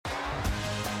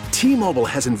T-Mobile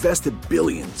has invested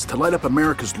billions to light up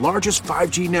America's largest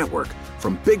 5G network,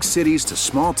 from big cities to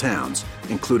small towns,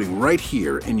 including right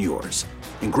here in yours.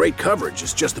 And great coverage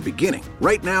is just the beginning.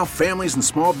 Right now, families and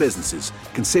small businesses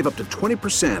can save up to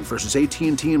 20% versus AT&T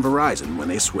and Verizon when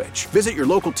they switch. Visit your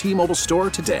local T-Mobile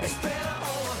store today.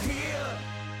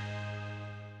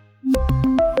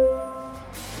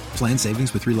 Plan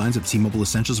savings with 3 lines of T-Mobile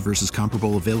Essentials versus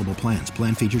comparable available plans.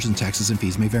 Plan features and taxes and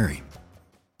fees may vary.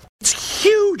 It's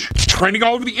huge. It's trending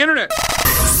all over the internet.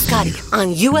 Scotty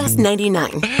on US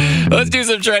 99. Let's do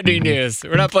some trending news.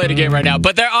 We're not playing a game right now,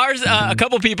 but there are a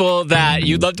couple people that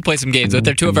you'd love to play some games with.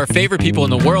 They're 2 of our favorite people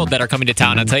in the world that are coming to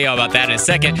town. I'll tell you all about that in a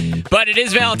second. But it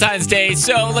is Valentine's Day,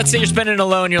 so let's say you're spending it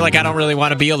alone. You're like, I don't really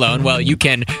want to be alone. Well, you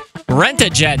can rent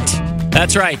a gent.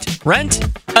 That's right. Rent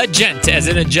a gent, as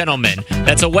in a gentleman.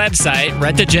 That's a website,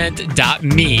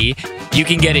 rentagent.me. You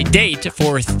can get a date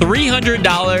for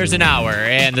 $300 an hour.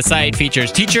 And the site features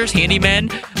teachers,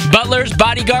 handymen, butlers,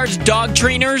 bodyguards, dog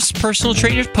trainers, personal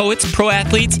trainers, poets, pro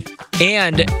athletes,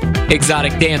 and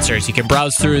exotic dancers. You can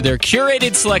browse through their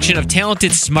curated selection of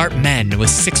talented, smart men with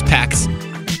 6-packs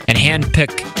and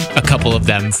handpick a couple of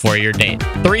them for your date.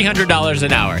 $300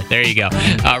 an hour. There you go.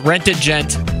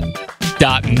 Rentagent.me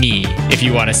if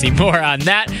you want to see more on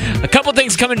that. A couple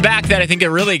things coming back that I think are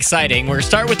really exciting. We're going to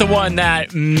start with the one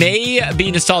that may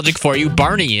be nostalgic for you.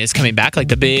 Barney is coming back, like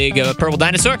the big purple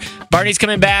dinosaur. Barney's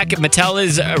coming back. Mattel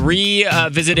is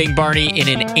revisiting Barney in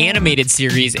an animated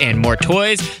series and more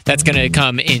toys. That's going to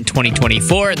come in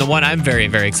 2024. And the one I'm very,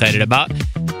 very excited about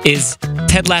is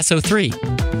Ted Lasso 3.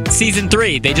 Season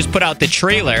 3, they just put out the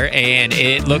trailer, and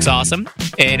it looks awesome.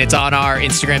 And it's on our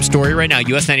Instagram story right now,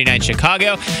 US 99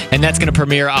 Chicago. And that's going to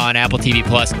premiere on Apple TV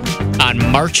Plus on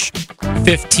March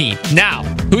 15th. Now,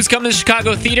 who's coming to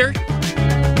Chicago Theater?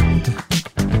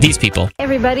 These people. Hey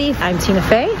everybody, I'm Tina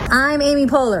Fey. I'm Amy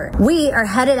Poehler. We are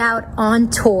headed out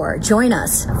on tour. Join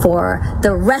us for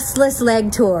the Restless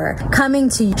Leg Tour coming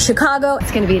to Chicago. It's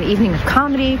going to be an evening of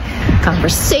comedy,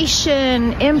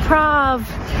 conversation, improv,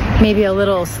 maybe a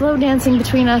little slow dancing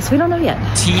between us. We don't know yet.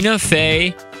 Tina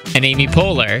Fey and Amy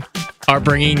Poehler are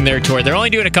bringing their tour. They're only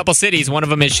doing a couple cities. One of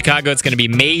them is Chicago. It's going to be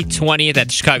May 20th at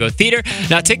the Chicago Theater.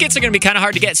 Now, tickets are going to be kind of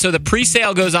hard to get, so the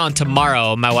pre-sale goes on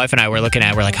tomorrow. My wife and I were looking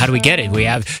at it. We're like, how do we get it?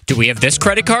 Do we have this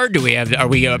credit card? Are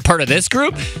we a part of this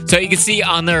group? So you can see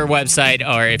on their website,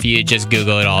 or if you just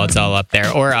Google it all, it's all up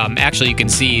there. Or actually, you can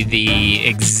see the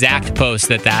exact post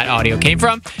that audio came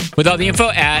from with all the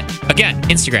info at, again,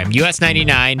 Instagram,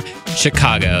 US99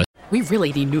 Chicago. We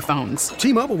really need new phones.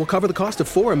 T-Mobile will cover the cost of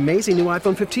 4 amazing new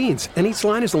iPhone 15s, and each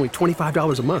line is only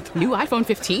 $25 a month. New iPhone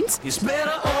 15s? It's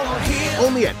better over here.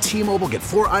 Only at T-Mobile, get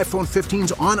 4 iPhone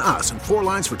 15s on us and 4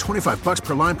 lines for $25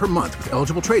 per line per month with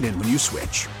eligible trade-in when you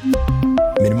switch.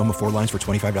 Minimum of 4 lines for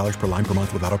 $25 per line per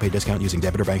month with autopay discount using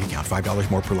debit or bank account.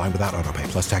 $5 more per line without autopay,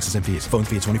 plus taxes and fees. Phone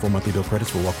fee at 24 monthly bill credits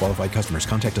for well-qualified customers.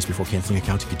 Contact us before canceling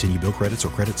account to continue bill credits or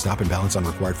credit stop and balance on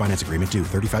required finance agreement due.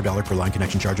 $35 per line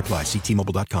connection charge applies. See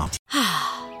T-Mobile.com.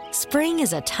 Spring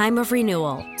is a time of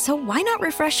renewal, so why not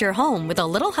refresh your home with a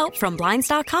little help from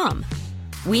Blinds.com?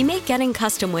 We make getting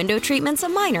custom window treatments a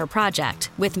minor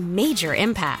project with major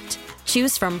impact.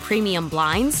 Choose from premium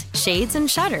blinds, shades, and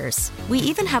shutters. We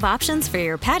even have options for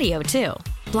your patio, too.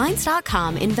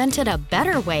 Blinds.com invented a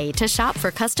better way to shop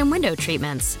for custom window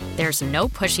treatments. There's no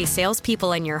pushy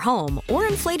salespeople in your home or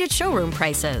inflated showroom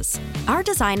prices. Our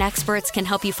design experts can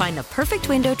help you find the perfect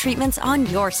window treatments on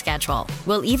your schedule.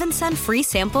 We'll even send free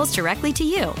samples directly to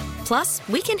you. Plus,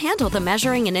 we can handle the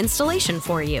measuring and installation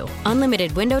for you.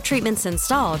 Unlimited window treatments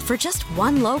installed for just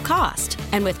one low cost.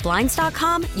 And with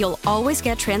Blinds.com, you'll always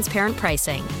get transparent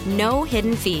pricing. No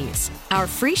hidden fees. Our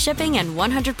free shipping and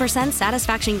 100%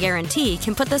 satisfaction guarantee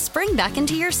can put the spring back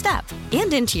into your step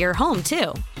and into your home,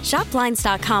 too. Shop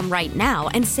Blinds.com right now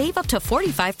and save up to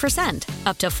 45%.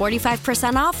 Up to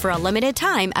 45% off for a limited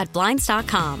time at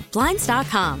Blinds.com.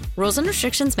 Blinds.com. Rules and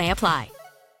restrictions may apply.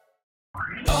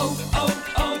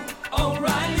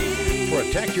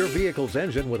 Protect your vehicle's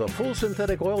engine with a full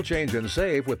synthetic oil change and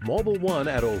save with Mobil 1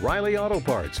 at O'Reilly Auto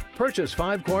Parts. Purchase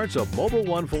 5 quarts of Mobil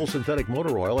 1 full synthetic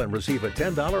motor oil and receive a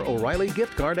 $10 O'Reilly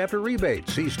gift card after rebate.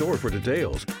 See store for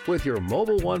details. With your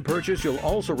Mobil 1 purchase, you'll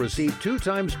also receive 2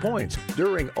 times points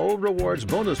during O Rewards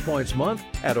Bonus Points Month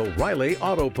at O'Reilly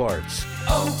Auto Parts.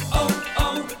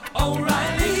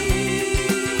 O'Reilly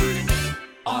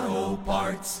Auto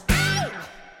Parts.